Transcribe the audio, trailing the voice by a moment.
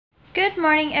Good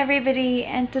morning, everybody,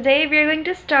 and today we're going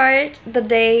to start the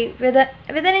day with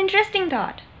an interesting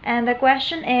thought. And the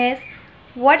question is,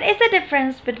 what is the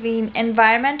difference between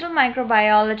environmental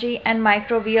microbiology and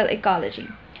microbial ecology?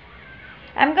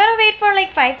 I'm gonna wait for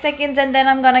like 5 seconds and then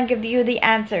I'm gonna give you the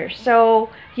answer. So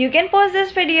you can pause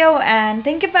this video and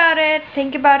think about it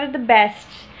the best.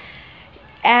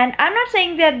 And I'm not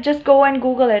saying that just go and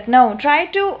Google it. No, try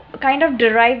to kind of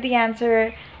derive the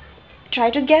answer, try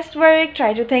to guesswork,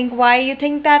 try to think why you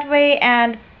think that way,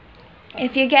 and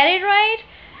if you get it right,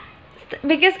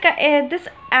 because this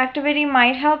activity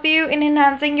might help you in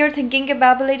enhancing your thinking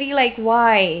capability, like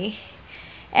why,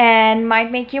 and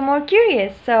might make you more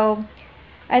curious. So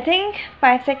I think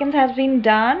 5 seconds has been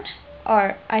done,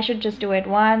 or I should just do it.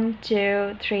 1,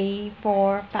 2, 3,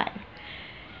 4, 5.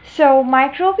 So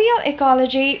microbial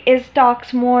ecology it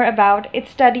studies more about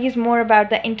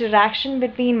the interaction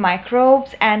between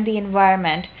microbes and the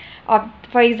environment.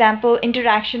 For example,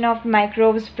 interaction of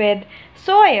microbes with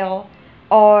soil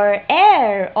or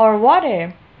air or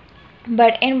water.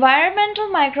 But environmental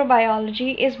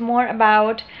microbiology is more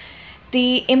about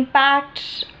the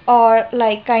impact, or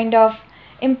like kind of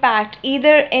impact,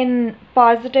 either in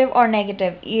positive or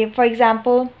negative. For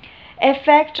example,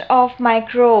 effect of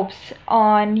microbes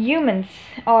on humans,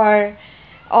 or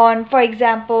on, for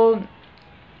example,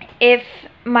 if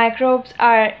microbes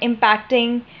are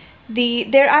impacting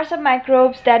there are some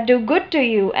microbes that do good to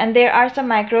you, and there are some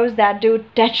microbes that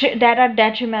that are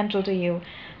detrimental to you.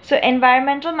 So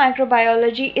environmental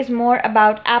microbiology is more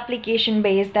about application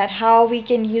based, that how we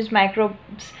can use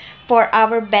microbes for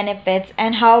our benefits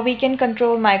and how we can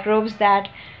control microbes that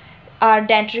are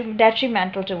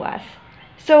detrimental to us.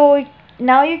 So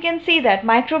now you can see that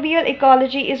microbial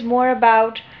ecology is more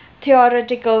about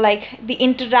theoretical, like the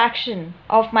interaction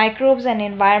of microbes and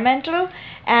environmental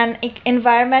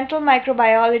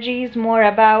microbiology is more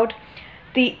about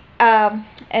the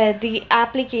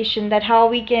application, that how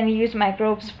we can use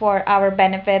microbes for our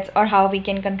benefits, or how we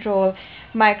can control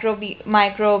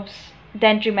microbes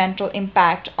detrimental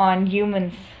impact on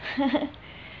humans.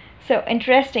 So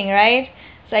interesting, right?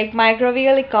 It's like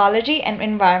microbial ecology and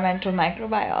environmental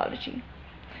microbiology.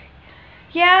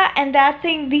 Yeah, and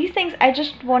these things, I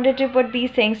just wanted to put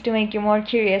these things to make you more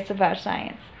curious about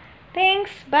science.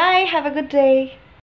 Thanks, bye, have a good day.